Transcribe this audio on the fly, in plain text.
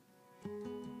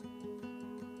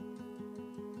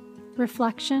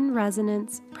Reflection,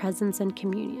 resonance, presence, and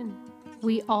communion.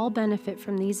 We all benefit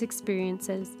from these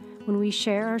experiences when we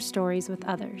share our stories with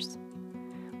others.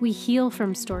 We heal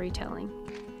from storytelling.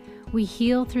 We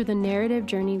heal through the narrative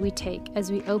journey we take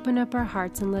as we open up our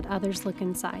hearts and let others look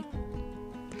inside.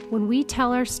 When we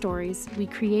tell our stories, we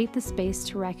create the space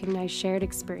to recognize shared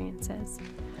experiences.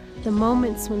 The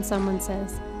moments when someone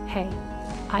says, "Hey,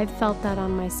 I've felt that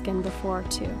on my skin before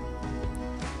too."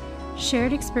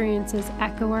 Shared experiences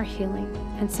echo our healing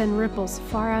and send ripples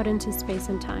far out into space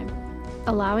and time,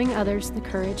 allowing others the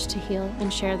courage to heal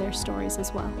and share their stories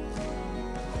as well.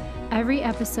 Every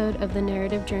episode of the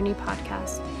Narrative Journey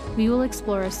podcast, we will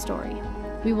explore a story.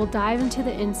 We will dive into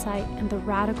the insight and the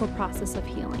radical process of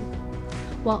healing,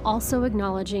 while also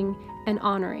acknowledging and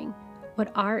honoring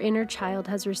what our inner child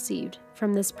has received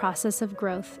from this process of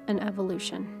growth and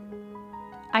evolution.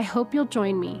 I hope you'll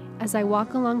join me as I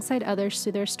walk alongside others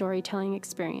through their storytelling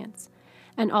experience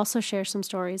and also share some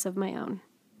stories of my own.